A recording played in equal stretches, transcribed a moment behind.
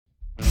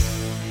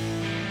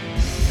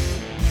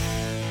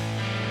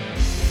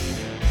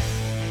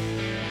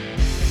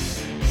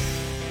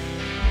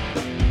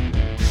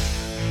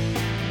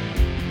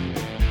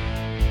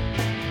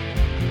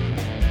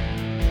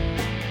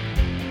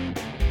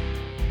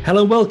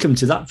Hello, welcome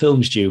to That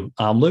Film Stew.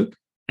 I'm Luke.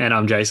 And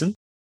I'm Jason.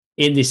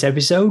 In this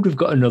episode, we've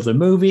got another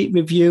movie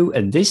review,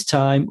 and this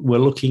time we're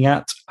looking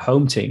at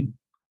Home Team.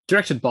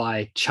 Directed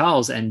by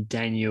Charles and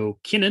Daniel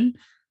Kinnan,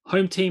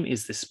 Home Team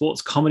is the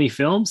sports comedy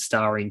film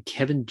starring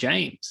Kevin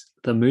James.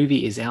 The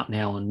movie is out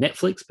now on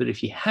Netflix, but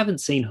if you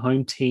haven't seen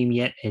Home Team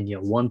yet and you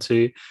want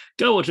to,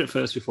 go watch it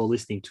first before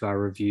listening to our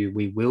review.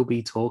 We will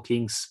be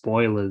talking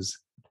spoilers.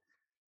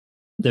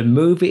 The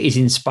movie is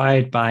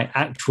inspired by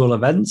actual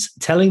events,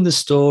 telling the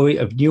story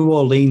of New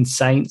Orleans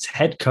Saints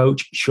head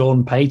coach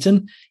Sean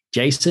Payton.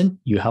 Jason,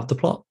 you have the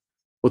plot.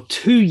 Well,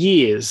 2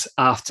 years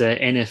after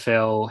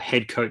NFL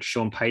head coach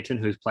Sean Payton,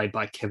 who's played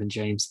by Kevin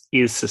James,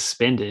 is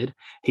suspended,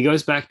 he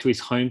goes back to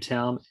his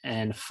hometown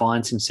and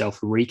finds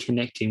himself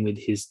reconnecting with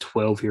his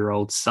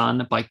 12-year-old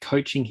son by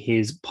coaching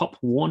his Pop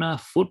Warner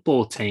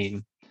football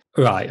team.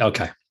 Right,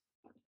 okay.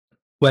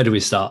 Where do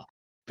we start?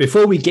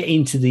 Before we get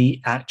into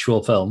the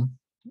actual film,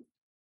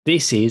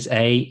 this is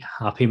a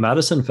Happy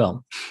Madison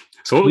film.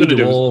 So what we're going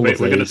to do is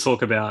we're going to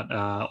talk about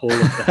all of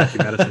the Happy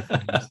Madison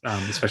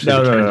films, especially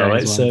the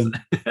Kevin James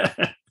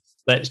ones.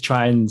 Let's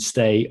try and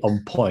stay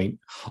on point.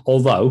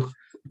 Although,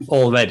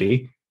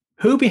 already,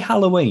 Hubie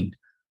Halloween,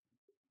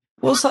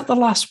 was that the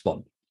last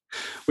one?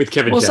 With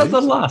Kevin James? Was that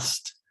the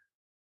last?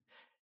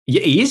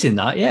 Yeah, he is in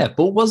that, yeah.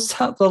 But was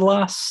that the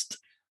last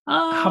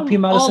Happy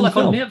Madison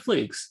film? On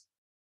Netflix?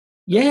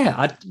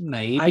 Yeah,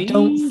 maybe. I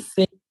don't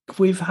think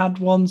we've had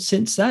one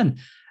since then.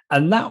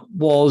 And that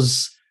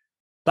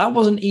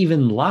wasn't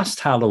even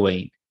last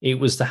Halloween. It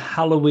was the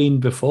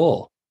Halloween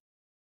before.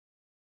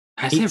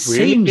 Has it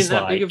really been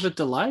that big of a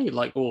delay?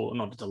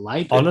 Not a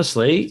delay, but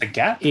honestly, a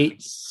gap?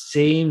 It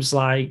seems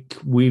like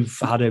we've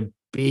had a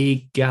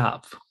big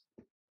gap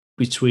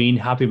between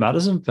Happy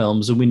Madison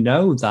films, and we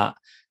know that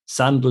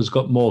Sandler's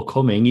got more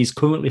coming. He's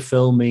currently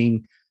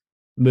filming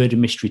Murder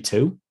Mystery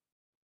 2.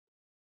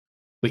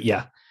 But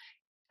yeah,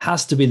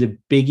 has to be the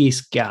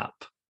biggest gap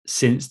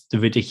since The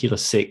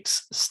Ridiculous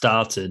Six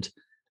started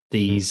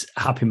these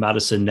Happy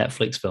Madison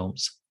Netflix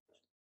films.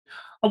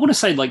 I want to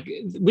say,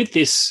 with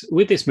this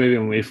movie,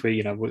 and if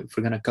we're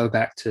going to go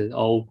back to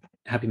old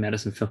Happy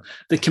Madison film,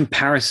 the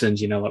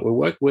comparisons,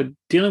 we're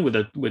dealing with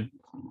a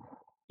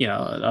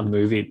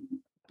movie.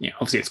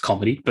 Obviously it's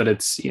comedy, but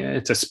it's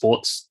a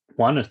sports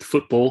one, it's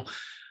football.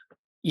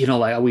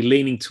 Are we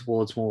leaning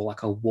towards more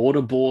like a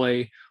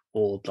Waterboy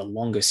or The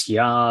Longest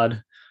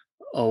Yard,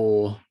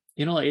 or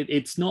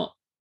it's not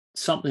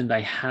something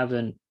they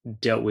haven't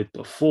dealt with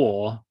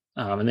before.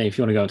 And then if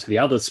you want to go into the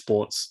other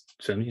sports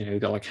film,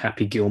 you've got like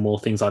Happy Gilmore,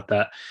 things like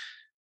that.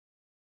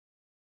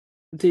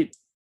 This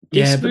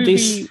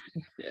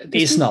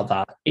not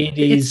that.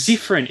 It's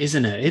different,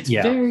 isn't it? It's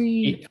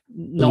very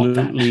not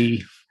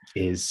that.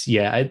 Is.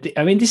 Yeah.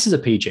 I mean, this is a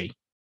PG.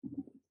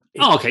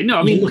 Oh, okay. No,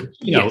 I mean,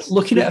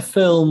 looking at a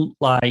film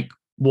like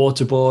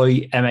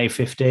Waterboy,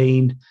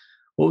 MA15.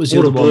 What was the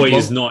other one? Waterboy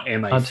is not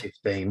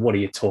MA15. What are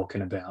you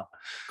talking about?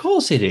 Of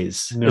course it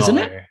is, isn't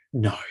it?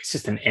 No, it's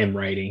just an M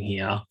rating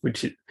here,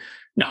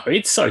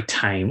 it's so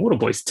tame.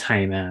 Waterboy's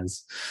tame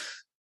as.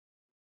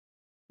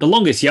 The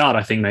Longest Yard,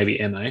 I think, maybe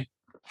MA.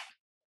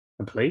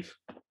 I believe.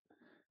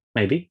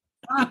 Maybe.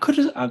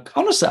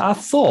 Honestly, I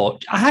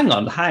thought, hang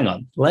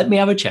on. Let me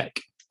have a check.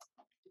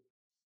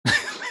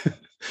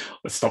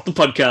 Let's stop the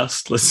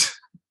podcast.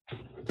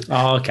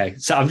 Oh, okay.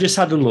 So I've just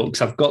had a look.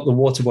 So I've got the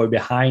Waterboy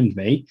behind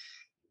me.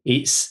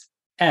 It's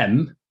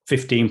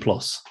M15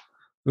 plus.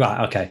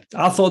 Right, okay.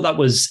 I thought that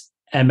was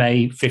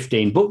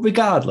MA15, but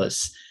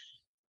regardless.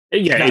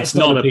 Yeah, it's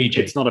not a PG.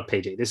 It's not a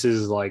PG. This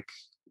is like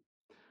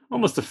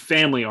almost a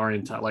family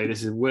oriented. Like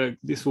this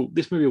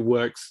movie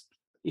works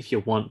if you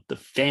want the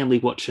family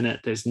watching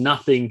it. There's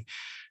nothing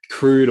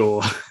crude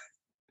or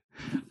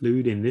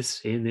lewd in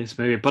this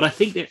movie. But I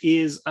think there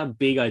is a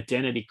big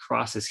identity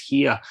crisis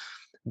here.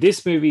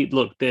 This movie,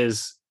 look, there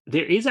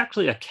is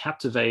actually a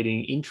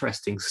captivating,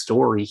 interesting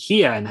story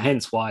here, and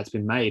hence why it's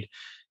been made,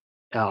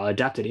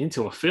 adapted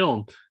into a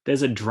film.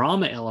 There's a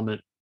drama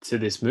element to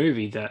this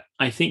movie that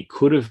I think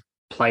could have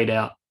played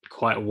out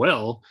quite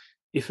well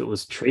if it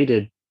was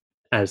treated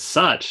as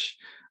such.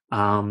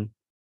 I'm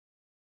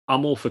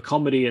all for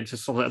comedy and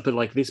just all that,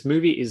 but this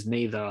movie is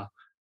neither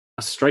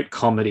a straight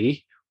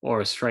comedy or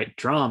a straight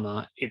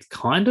drama. It's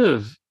kind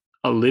of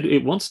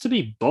it wants to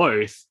be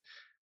both,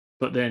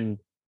 but then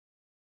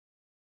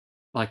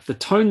the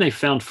tone they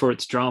found for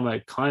its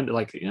drama kind of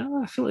I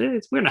feel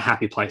we're in a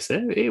happy place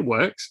there. It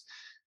works.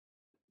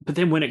 But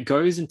then when it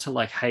goes into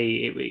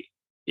hey,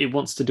 it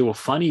wants to do a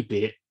funny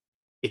bit,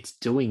 it's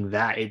doing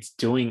that. It's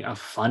doing a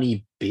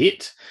funny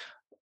bit,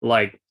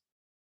 the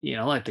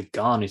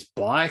guy on his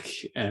bike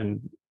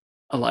and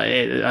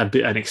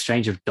an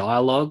exchange of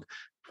dialogue.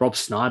 Rob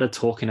Schneider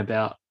talking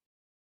about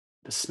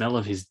the smell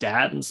of his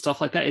dad and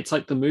stuff like that. It's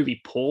like the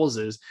movie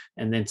pauses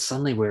and then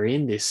suddenly we're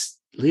in this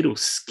little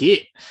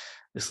skit,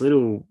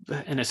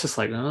 and it's just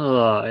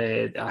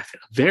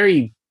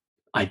very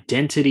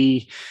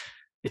identity.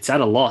 It's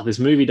at a lot. This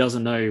movie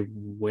doesn't know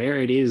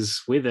where it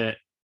is with it.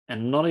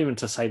 And not even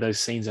to say those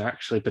scenes are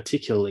actually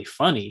particularly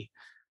funny,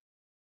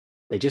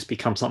 they just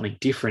become something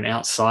different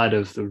outside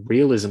of the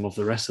realism of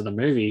the rest of the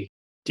movie.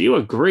 Do you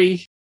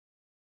agree?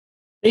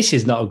 This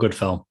is not a good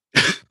film.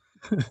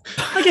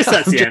 I guess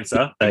that's the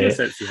answer.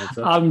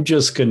 I'm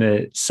just going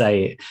to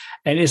say it.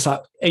 And it's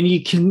like, and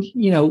you can,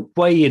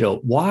 weigh it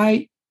up.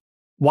 Why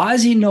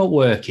is it not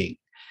working?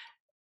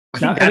 I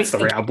think that's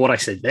what I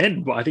said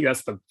then. But I think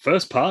that's the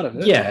first part of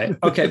it. Yeah.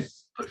 Okay.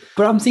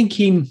 But I'm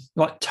thinking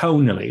like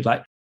tonally,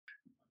 like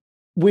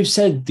we've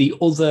said the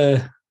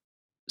other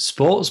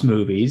sports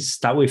movies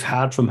that we've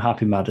had from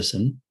Happy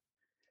Madison,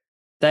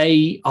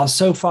 they are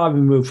so far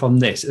removed from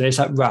this. It's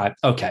like, right,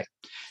 okay.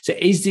 So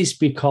is this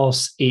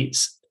because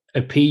it's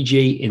a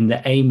PG and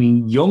they're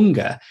aiming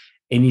younger?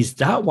 And is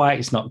that why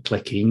it's not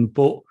clicking?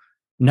 But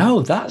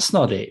no, that's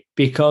not it.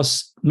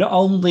 Because not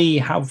only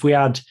have we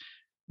had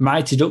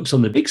Mighty Ducks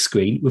on the big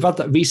screen, we've had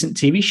that recent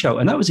TV show,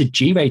 and that was a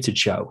G-rated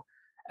show.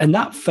 And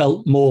that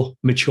felt more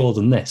mature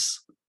than this.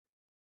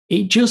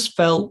 It just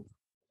felt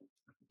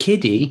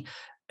kiddie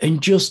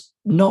and just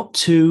not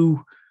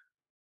too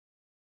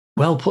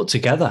well put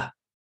together.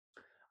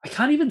 I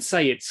can't even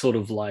say it's sort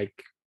of like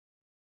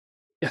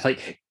I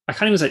can't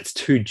even say it's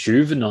too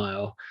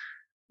juvenile.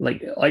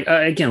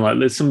 Again, like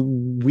there's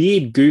some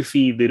weird,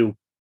 goofy little,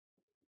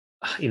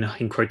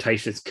 in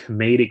quotations,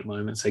 comedic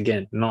moments.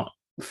 Again, not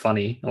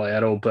funny like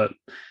at all, but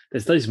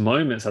there's those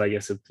moments that I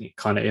guess are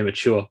kind of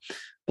immature.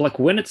 But like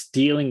when it's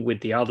dealing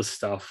with the other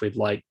stuff, with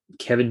like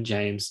Kevin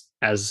James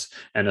as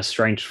an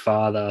estranged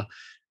father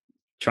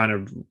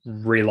trying to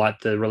relight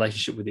the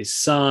relationship with his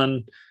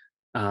son,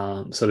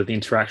 sort of the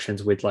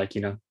interactions with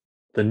the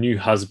new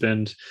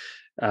husband,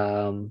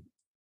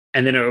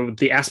 and then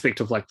the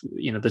aspect of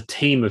the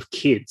team of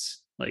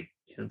kids, the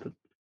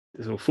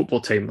little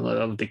football team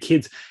of the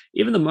kids,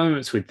 even the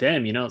moments with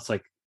them, it's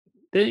like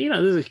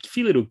there's a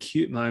few little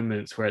cute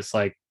moments where it's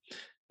like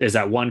there's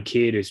that one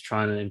kid who's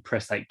trying to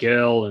impress that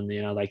girl, and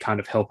they kind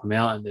of help him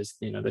out, and there's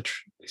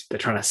they're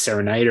trying to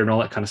serenade her and all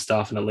that kind of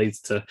stuff, and it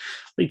leads to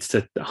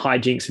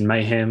hijinks and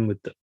mayhem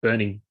with the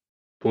burning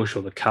bush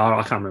or the car.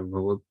 I can't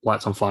remember,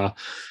 lights on fire.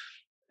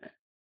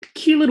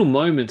 Cute little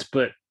moments,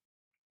 but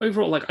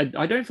overall,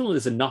 I don't feel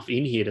there's enough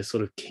in here to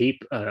sort of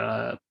keep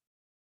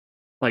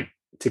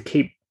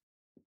keep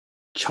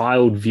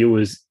child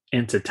viewers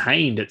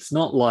entertained. It's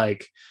not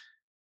like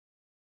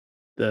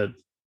the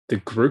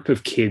group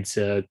of kids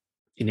are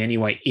in any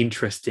way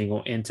interesting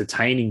or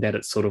entertaining that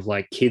it's sort of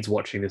like kids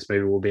watching this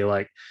movie will be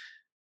like,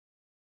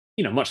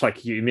 much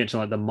like you mentioned,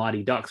 like the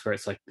Mighty Ducks, where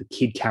it's like the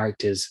kid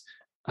characters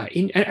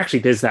and actually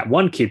there's that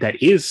one kid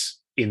that is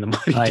in the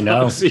Mighty Ducks. I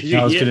know. I was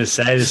going to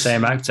say the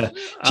same actor.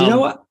 Do you know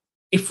what?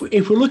 If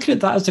we're looking at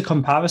that as a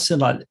comparison,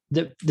 like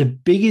the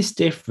biggest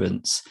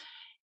difference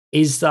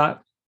is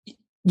that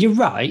you're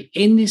right,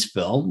 in this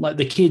film, like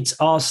the kids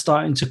are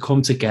starting to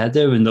come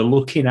together and they're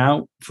looking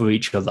out for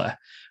each other.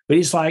 But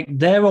it's like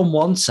they're on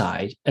one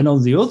side, and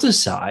on the other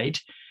side,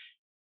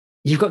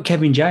 you've got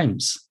Kevin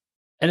James.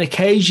 And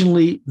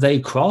occasionally they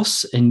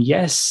cross, and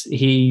yes,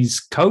 he's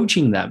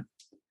coaching them.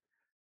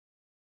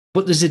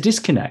 But there's a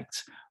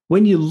disconnect.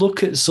 When you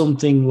look at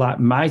something like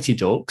Mighty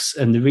Ducks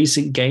and the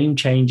recent Game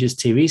Changers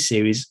TV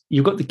series,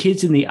 you've got the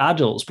kids and the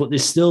adults, but they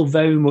still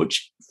very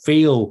much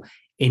feel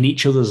in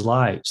each other's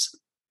lives.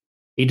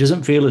 It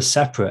doesn't feel as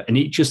separate, and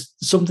it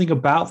just, something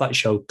about that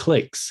show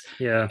clicks.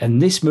 Yeah.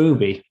 And this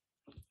movie,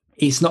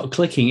 it's not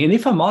clicking. And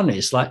if I'm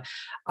honest,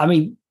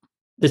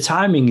 the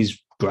timing is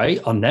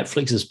great on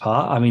Netflix's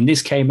part. I mean,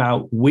 this came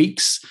out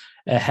weeks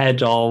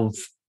ahead of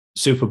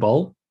Super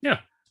Bowl. Yeah.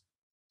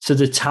 So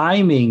the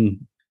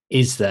timing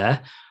is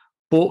there.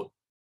 But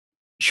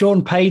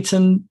Sean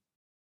Payton,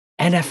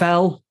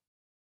 NFL,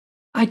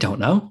 I don't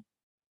know.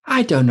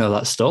 I don't know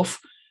that stuff.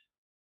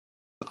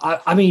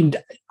 I mean,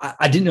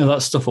 I didn't know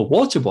that stuff of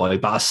Waterboy,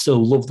 but I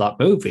still love that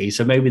movie.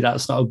 So maybe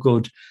that's not a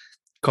good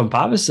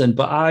comparison.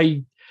 But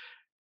I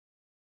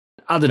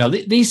don't know.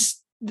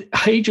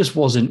 He just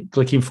wasn't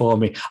clicking for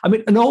me. I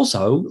mean, and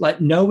also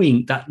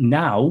knowing that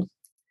now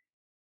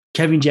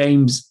Kevin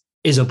James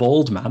is a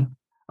bald man,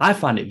 I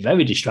find it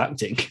very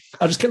distracting.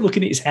 I just kept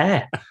looking at his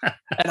hair.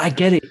 And I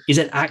get it. He's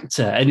an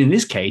actor. And in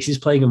this case, he's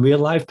playing a real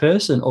life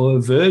person or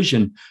a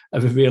version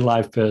of a real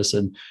life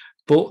person.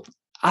 But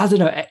I don't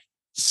know,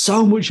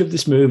 so much of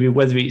this movie,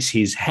 whether it's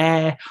his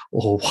hair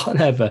or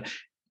whatever,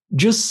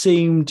 just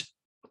seemed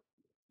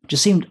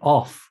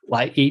off.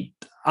 I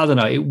don't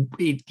know.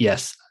 It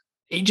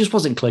just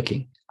wasn't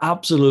clicking.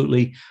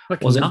 Absolutely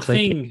wasn't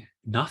clicking.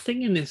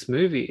 Nothing in this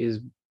movie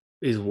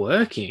is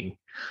working.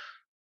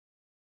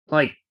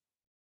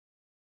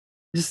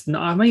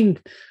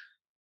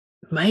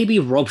 Maybe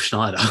Rob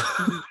Schneider.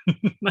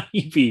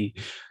 Maybe,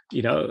 do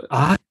you know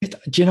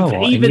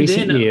what?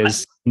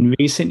 In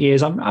recent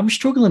years, I'm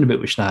struggling a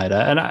bit with Schneider,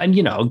 and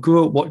I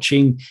grew up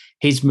watching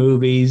his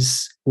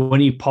movies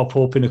when he pop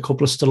up in a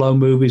couple of Stallone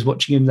movies,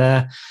 watching him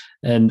there,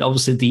 and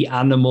obviously The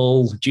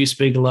Animal, Deuce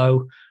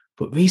Bigelow.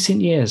 But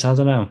recent years, I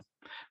don't know.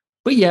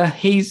 But yeah,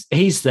 he's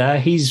there.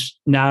 He's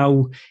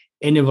now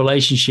in a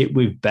relationship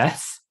with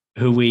Beth,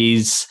 who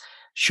is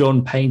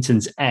Sean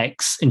Payton's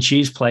ex, and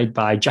she's played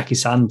by Jackie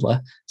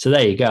Sandler. So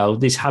there you go.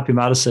 This Happy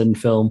Madison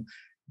film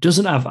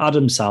doesn't have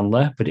Adam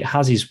Sandler, but it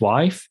has his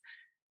wife,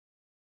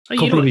 a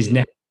couple of his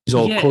nephews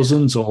or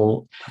cousins,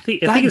 or I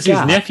think it's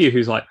his nephew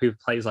who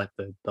plays like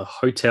the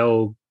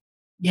hotel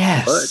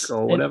clerk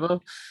or whatever.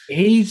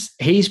 And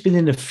he's been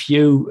in a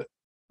few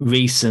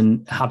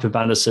recent Happy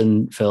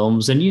Madison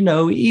films, and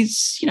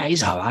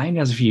he's all right. He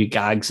has a few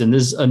gags, and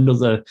there's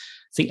another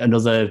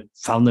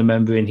family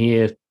member in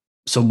here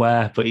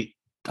somewhere, but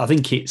I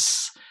think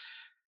it's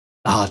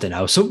I don't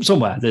know,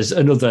 somewhere there's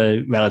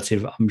another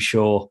relative, I'm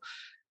sure.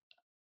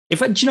 In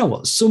fact, do you know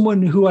what?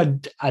 Someone who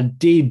I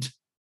did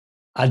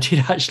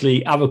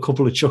actually have a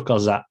couple of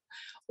chuckles at,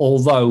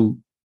 although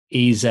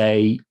he's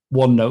a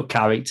one-note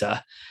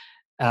character,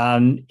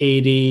 and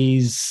it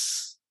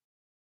is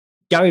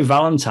Gary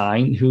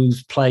Valentine,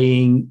 who's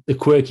playing the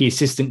quirky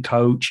assistant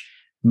coach,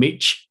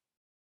 Mitch.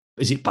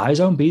 Is it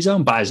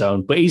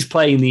Bizone? But he's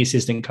playing the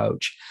assistant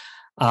coach,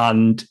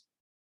 and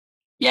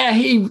yeah,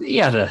 he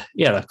had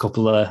a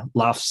couple of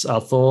laughs. I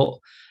thought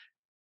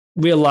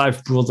real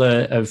life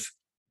brother of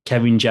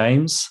Kevin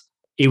James.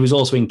 He was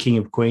also in King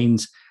of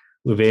Queens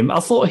with him. I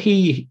thought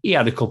he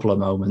had a couple of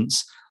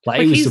moments.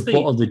 Like he was the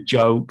butt of the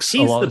jokes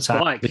a lot of the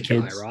time. He's the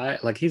bike guy,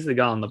 right? Like he's the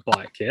guy on the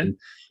bike, yeah?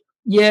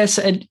 Yes,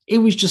 and it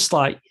was just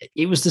like,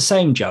 it was the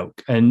same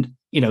joke. And,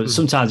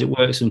 sometimes it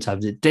worked,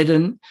 sometimes it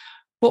didn't.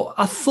 But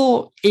I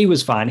thought he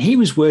was fine. He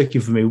was working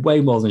for me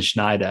way more than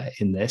Schneider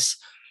in this.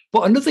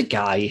 But another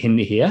guy in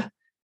here,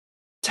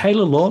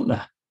 Taylor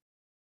Lautner.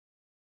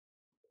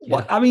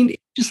 Yeah. I mean,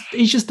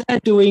 he's just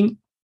there doing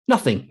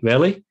nothing,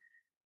 really.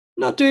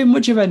 Not doing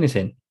much of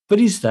anything, but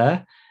he's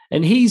there.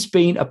 And he's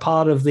been a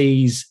part of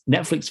these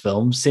Netflix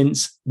films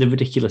since The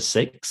Ridiculous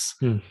Six.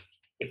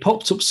 It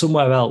popped up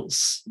somewhere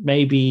else,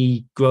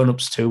 maybe Grown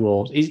Ups 2,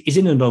 or he's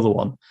in another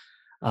one.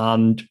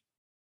 And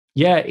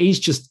yeah, he's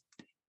just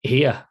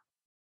here.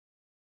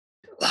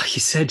 Like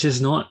you said,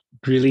 just not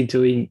really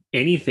doing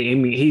anything. I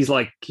mean, he's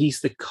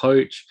the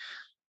coach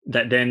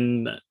that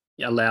then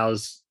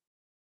allows,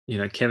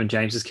 Kevin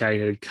James's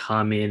character to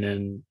come in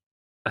and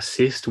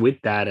assist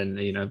with that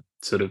and,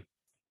 sort of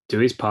do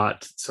his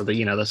part so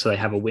that, so they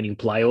have a winning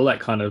play, all that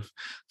kind of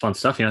fun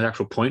stuff, the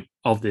actual point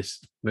of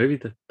this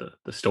movie,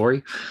 the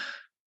story.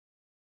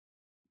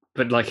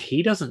 But like,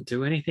 he doesn't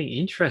do anything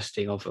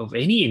interesting of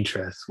any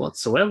interest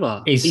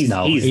whatsoever. He's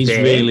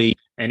there, really,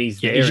 and he's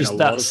there in a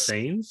lot of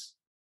scenes.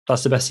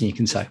 That's the best thing you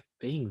can say.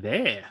 Being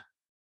there.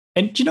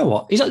 And do you know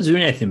what? He's not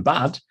doing anything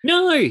bad.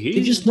 No,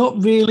 they're just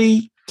not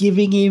really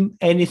giving him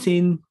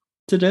anything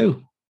to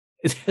do.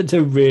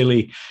 They're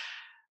really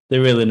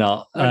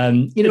not.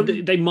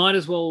 They might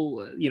as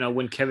well,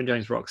 when Kevin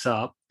James rocks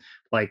up,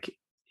 like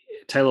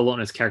Taylor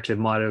Lautner's character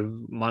might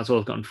as well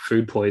have gotten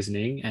food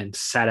poisoning and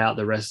sat out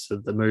the rest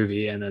of the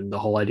movie. And then the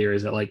whole idea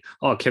is that like,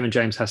 oh, Kevin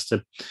James has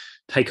to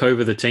take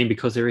over the team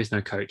because there is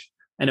no coach.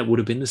 And it would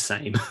have been the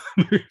same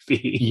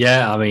movie.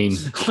 Yeah, I mean,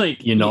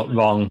 like you're not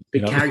wrong.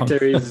 The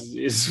character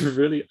is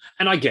really,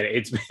 and I get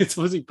it. It's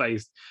obviously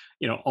based,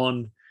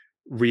 on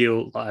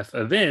real life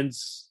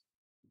events,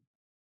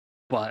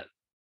 but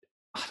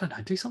I don't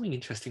know. Do something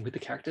interesting with the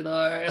character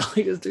though.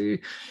 Like just do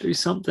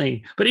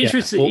something. But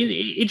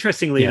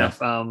interestingly enough,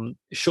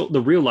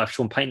 the real life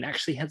Sean Payton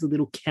actually has a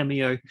little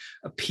cameo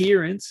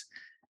appearance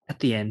at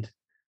the end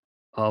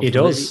of the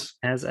movie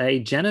as a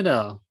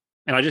janitor.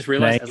 And I just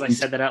realized as I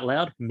said that out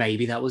loud,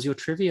 maybe that was your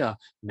trivia.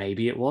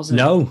 Maybe it wasn't.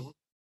 No,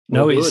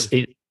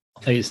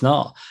 it's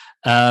not.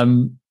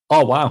 Oh,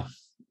 wow.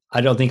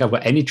 I don't think I've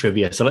got any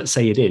trivia. So let's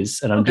say it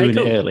is, and I'm doing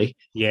it early.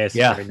 Yes,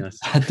 yeah. Very nice.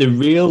 The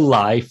real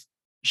life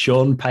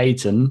Sean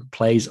Payton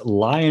plays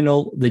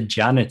Lionel the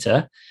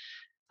janitor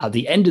at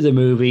the end of the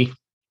movie.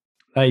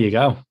 There you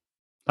go.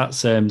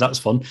 That's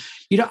fun.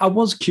 I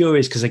was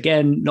curious because,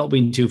 again, not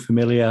being too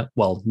familiar,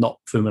 well, not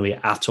familiar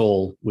at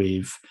all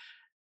with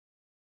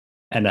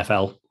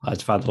NFL. I had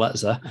to find the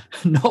letters there.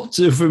 Not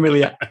too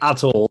familiar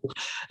at all.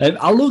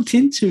 I looked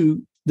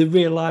into the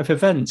real life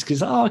events because,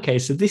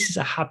 so this is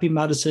a Happy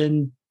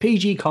Madison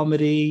PG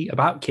comedy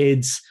about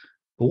kids.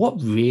 But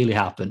what really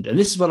happened? And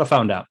this is what I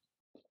found out.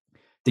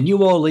 The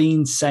New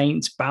Orleans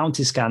Saints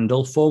bounty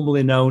scandal,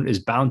 formerly known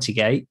as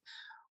Bountygate,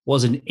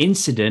 was an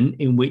incident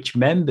in which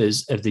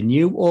members of the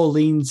New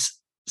Orleans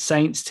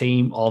Saints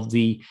team of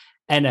the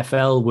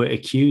NFL were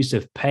accused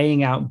of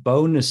paying out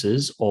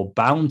bonuses or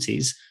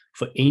bounties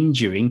for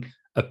injuring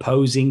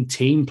opposing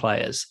team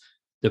players.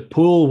 The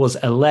pool was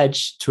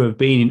alleged to have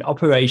been in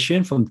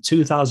operation from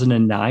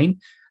 2009,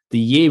 the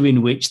year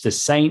in which the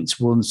Saints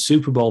won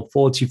Super Bowl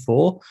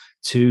 44,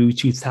 to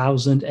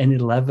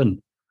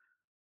 2011.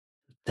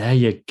 There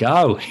you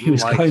go. He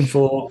was going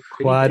for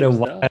quite a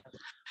while.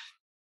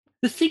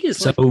 The thing is,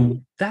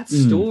 that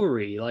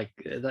story,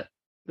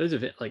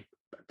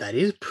 that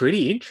is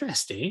pretty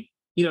interesting.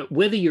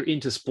 Whether you're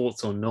into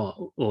sports or not,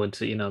 or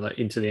into the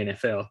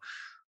NFL,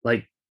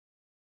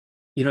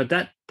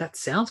 that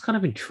sounds kind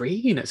of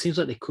intriguing. It seems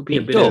like there could be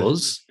a bit of,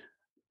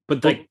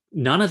 but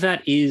none of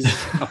that is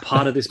a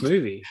part of this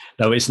movie.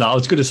 No, it's not. I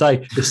was going to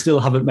say they still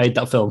haven't made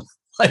that film.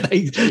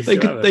 They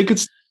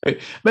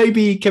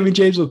Maybe Kevin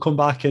James will come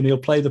back and he'll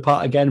play the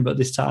part again, but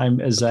this time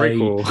as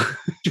a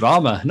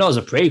drama, not as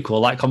a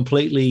prequel, like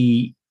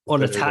completely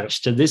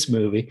unattached to this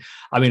movie.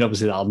 I mean,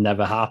 obviously that'll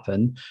never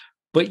happen.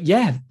 But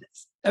yeah,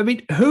 I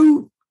mean,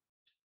 who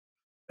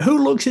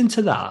looks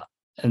into that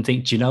and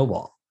thinks, you know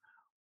what?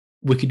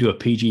 We could do a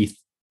PG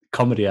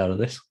comedy out of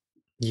this.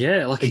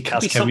 Yeah, like it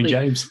cast Kevin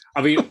James.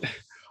 I mean, I'm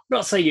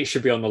not saying it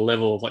should be on the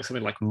level of like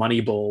something like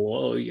Moneyball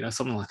or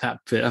something like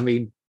that, but I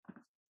mean,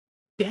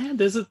 yeah,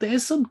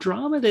 there's some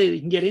drama that you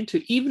can get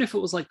into, even if it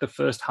was like the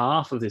first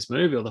half of this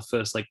movie or the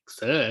first like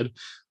third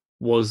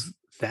was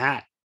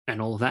that and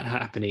all of that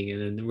happening,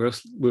 and then the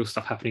real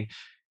stuff happening.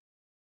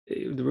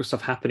 The real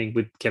stuff happening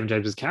with Kevin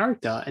James's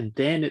character, and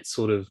then it's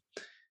sort of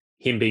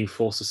him being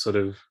forced to sort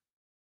of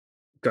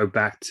go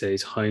back to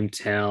his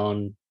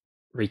hometown,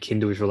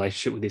 rekindle his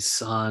relationship with his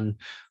son,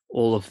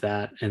 all of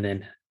that, and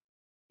then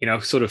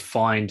sort of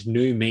find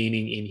new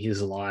meaning in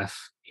his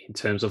life in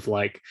terms of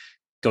like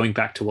going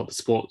back to what the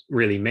sport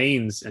really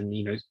means, and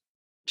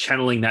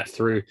channeling that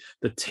through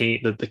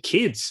the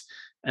kids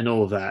and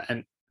all of that.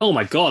 And oh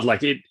my god,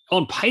 like it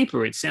on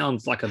paper, it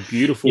sounds like a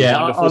beautiful,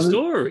 wonderful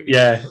story.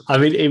 Yeah, I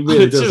mean, it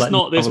really does. It's just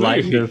not this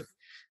movie.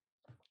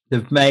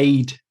 They've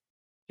made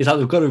it's like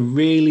they've got a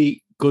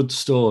really good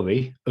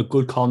story, a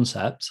good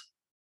concept,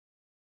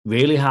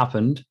 really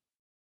happened,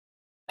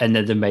 and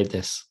then they made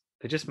this.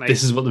 They just made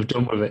this is what they've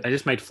done with it. They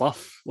just made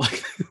fluff.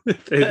 Like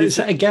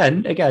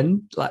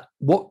again, like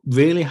what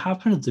really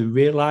happened, the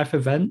real life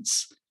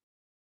events,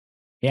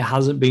 it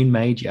hasn't been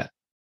made yet.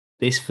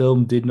 This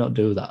film did not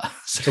do that.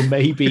 So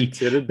maybe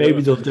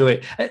they'll do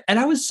it. And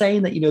I was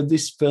saying that,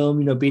 this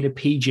film, being a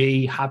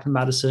PG, Happy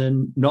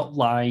Madison, not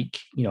like,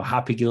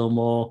 Happy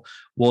Gilmore,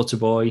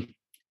 Waterboy,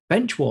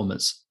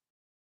 Benchwarmers.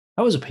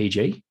 That was a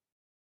PG.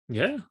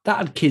 Yeah. That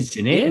had kids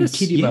in it and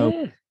kiddie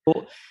mode.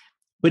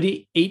 But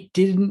it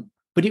didn't,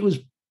 but it was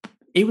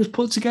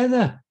put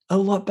together a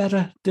lot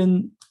better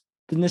than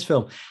this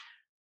film.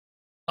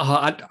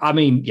 I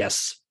mean,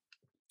 yes,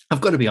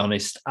 I've got to be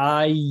honest.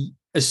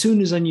 As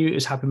soon as I knew it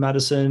was Happy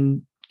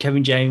Madison,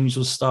 Kevin James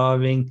was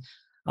starring,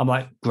 I'm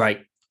like,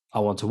 great,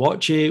 I want to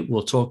watch it.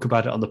 We'll talk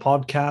about it on the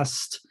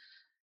podcast.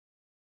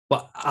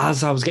 But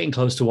as I was getting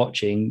close to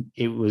watching,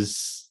 it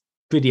was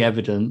pretty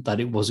evident that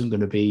it wasn't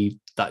going to be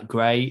that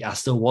great. I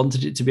still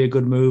wanted it to be a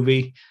good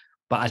movie,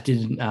 but I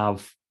didn't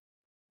have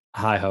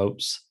high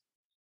hopes.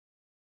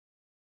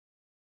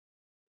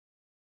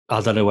 I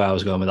don't know where I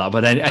was going with that,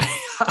 but then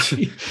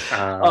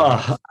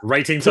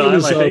rating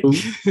time, I think.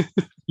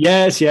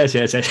 Yes.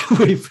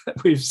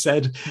 We've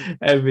said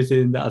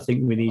everything that I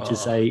think we need to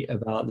say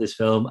about this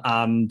film,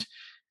 and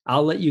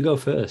I'll let you go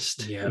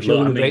first. Yeah, if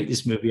you're going to rate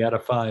this movie out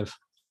of 5,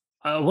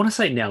 I want to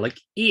say now, like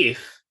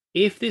if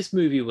this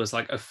movie was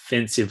like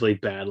offensively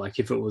bad, like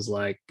if it was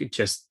like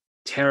just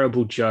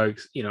terrible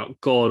jokes,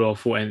 god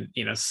awful, and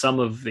some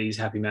of these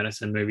Happy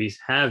Madison movies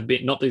have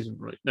been, not these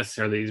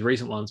necessarily these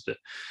recent ones, but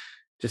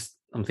just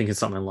I'm thinking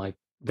something like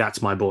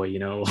That's My Boy,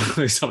 or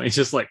something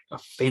just like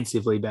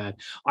offensively bad.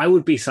 I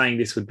would be saying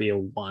this would be a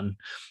 1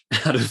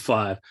 out of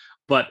 5,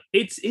 but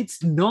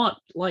it's not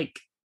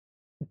like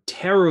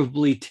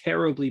terribly,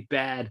 terribly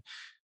bad.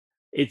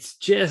 It's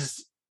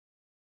just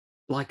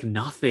like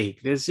nothing.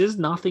 There's just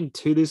nothing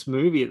to this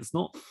movie. It's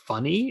not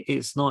funny.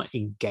 It's not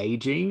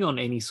engaging on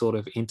any sort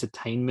of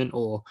entertainment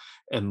or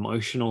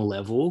emotional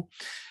level.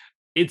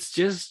 It's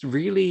just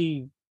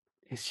really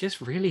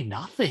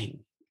nothing.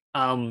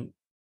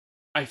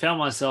 I found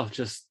myself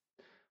just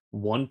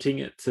wanting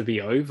it to be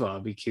over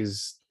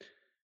because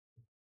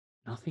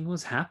nothing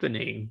was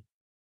happening.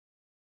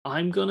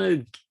 I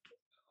can't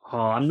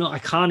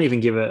even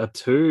give it a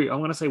 2. I'm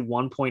going to say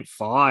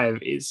 1.5.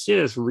 It's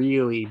just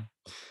really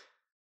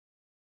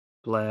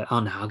Blair. Oh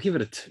no, I'll give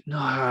it a 2. No,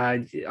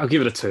 I'll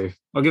give it a 2.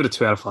 I'll give it a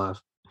 2 out of 5.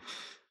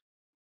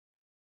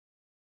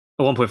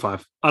 A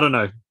 1.5. I don't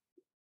know.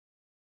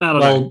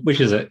 Well,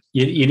 which is it?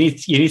 You need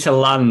to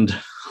land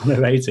on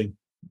a rating.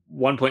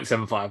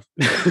 1.75.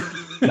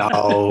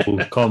 No,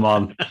 come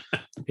on.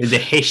 In the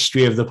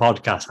history of the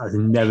podcast, has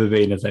never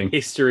been a thing.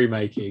 History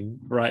making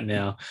right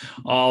now.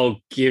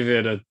 I'll give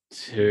it a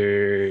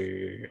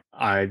 2.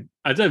 I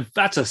don't.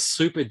 That's a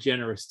super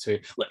generous 2.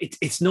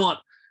 It's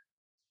not.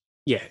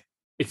 Yeah,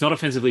 it's not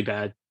offensively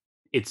bad.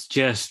 It's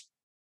just.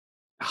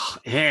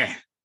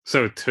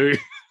 So 2.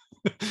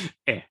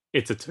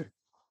 It's a 2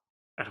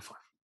 out of 5.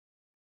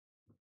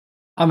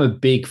 I'm a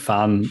big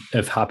fan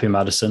of Happy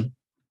Madison.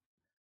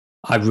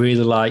 I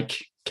really like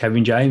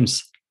Kevin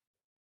James.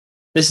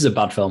 This is a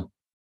bad film.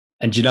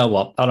 And you know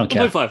what? I don't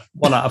care. 1.5.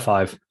 1 out of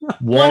 5.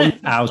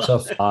 1 out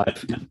of 5.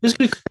 Just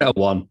going to cut out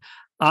 1.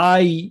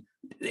 I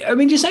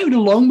mean, just say with a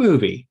long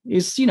movie.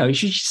 It's, it's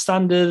just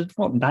standard,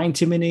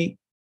 90-minute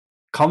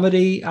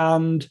comedy.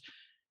 And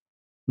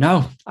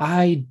no,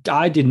 I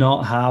did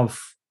not have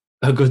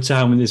a good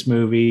time with this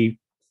movie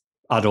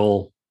at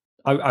all.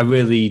 I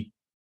really,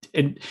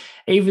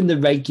 even the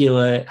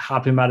regular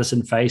Happy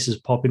Madison faces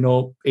popping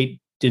up, it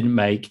didn't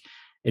make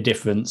a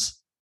difference.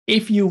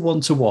 If you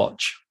want to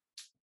watch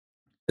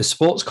a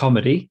sports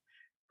comedy,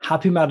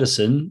 Happy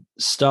Madison,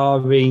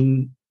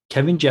 starring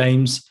Kevin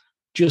James,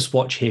 just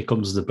watch Here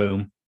Comes the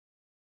Boom.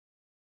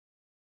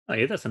 Oh,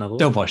 yeah, that's another one.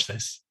 Don't watch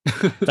this.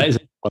 That is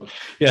another one.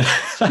 Yeah,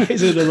 that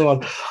is another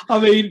one. I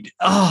mean,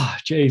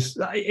 jeez.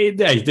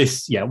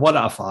 This, 1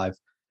 out of 5.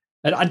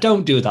 And I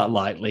don't do that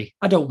lightly.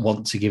 I don't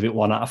want to give it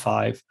 1 out of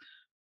 5.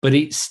 But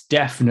it's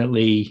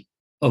definitely,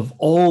 of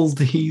all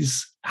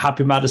these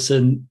Happy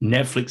Madison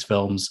Netflix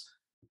films,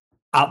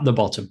 at the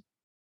bottom.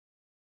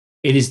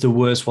 It is the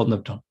worst one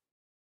they've done.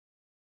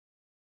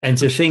 And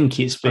to think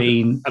it's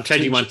been... I'm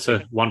changing mine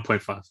to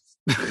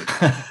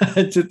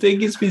 1.5. To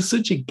think it's been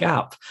such a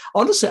gap.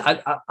 Honestly,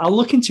 I'll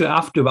look into it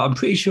after, but I'm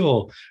pretty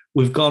sure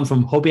we've gone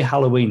from Hubby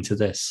Halloween to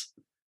this.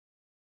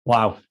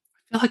 Wow.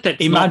 I feel like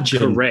that's not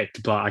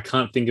correct, but I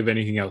can't think of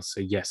anything else. So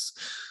yes.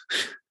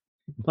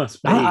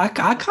 Must be. I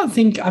can't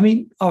think. I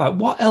mean, all right,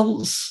 what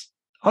else?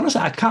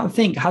 Honestly, I can't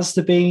think. Has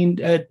there been...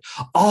 there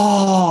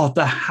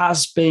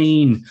has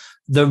been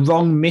The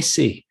Wrong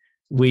Missy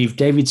with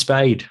David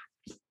Spade.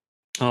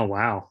 Oh,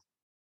 wow.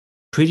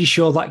 Pretty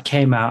sure that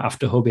came out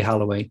after Hubby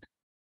Halloween.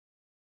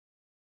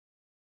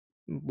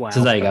 Wow.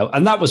 So there you go.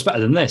 And that was better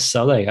than this.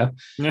 So there you go.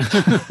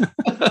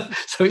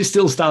 So it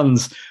still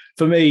stands.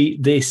 For me,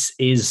 this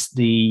is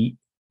the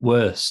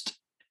worst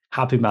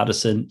Happy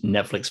Madison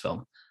Netflix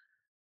film.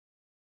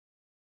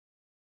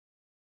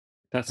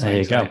 There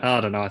you go.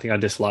 I don't know. I think I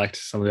disliked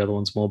some of the other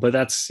ones more, but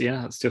it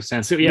still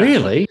stands. So, yeah.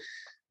 Really?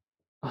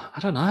 I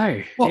don't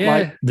know. What,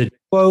 like The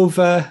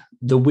Do-Over,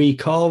 The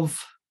Week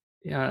Of?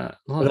 Yeah.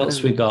 What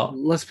else we got?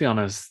 Let's be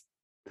honest.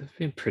 They've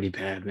been pretty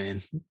bad,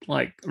 man.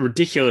 Like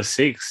Ridiculous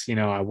Six,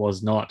 I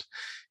was not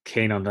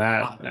keen on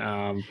that.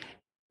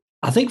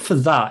 I think for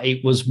that,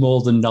 it was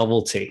more the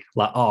novelty.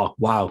 Like, oh,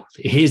 wow,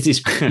 here's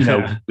this,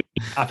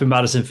 Happy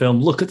Madison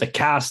film. Look at the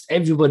cast.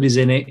 Everybody's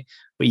in it.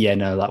 But yeah,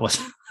 no, that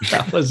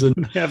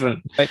wasn't.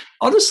 Haven't.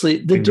 Honestly,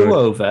 The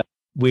Do-Over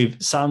with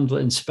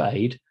Sandler and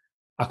Spade,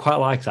 I quite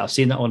like that. I've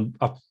seen that one.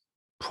 I've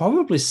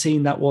probably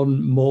seen that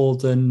one more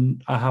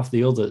than I have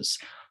the others.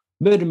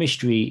 Murder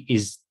Mystery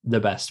is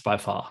the best by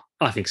far.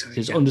 I think so.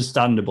 It's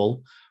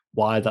understandable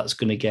why that's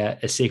going to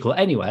get a sequel.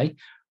 Anyway,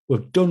 we're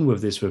done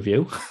with this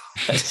review.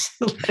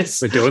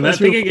 We're doing that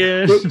thing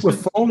again. We're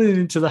falling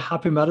into the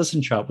Happy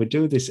Madison trap. We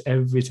do this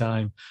every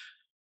time.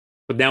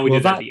 But now we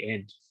do that at the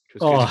end.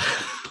 Well,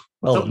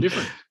 something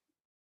different.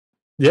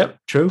 Yep,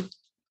 true.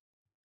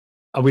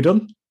 Are we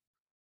done?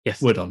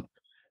 Yes. We're done.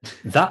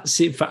 That's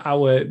it for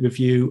our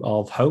review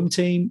of Home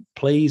Team.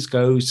 Please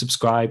go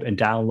subscribe and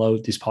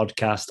download this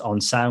podcast on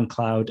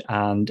SoundCloud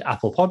and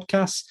Apple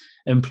Podcasts.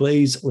 And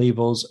please leave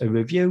us a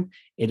review.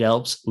 It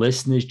helps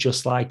listeners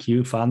just like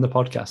you find the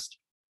podcast.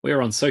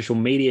 We're on social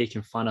media. You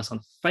can find us on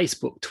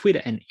Facebook,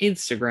 Twitter, and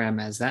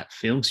Instagram as That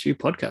Film Stew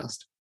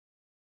Podcast.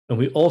 And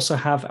we also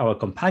have our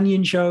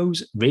companion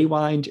shows,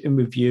 Rewind and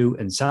Review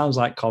and Sounds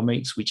Like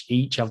Comics, which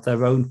each have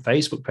their own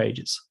Facebook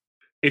pages.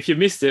 If you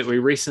missed it, we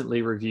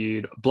recently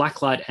reviewed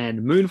Blacklight and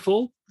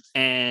Moonfall.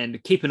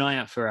 And keep an eye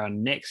out for our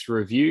next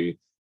review,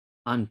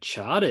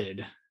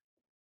 Uncharted.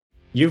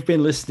 You've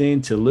been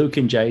listening to Luke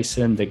and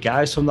Jason, the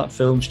guys from That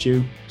Film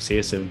Stew. See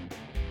you soon.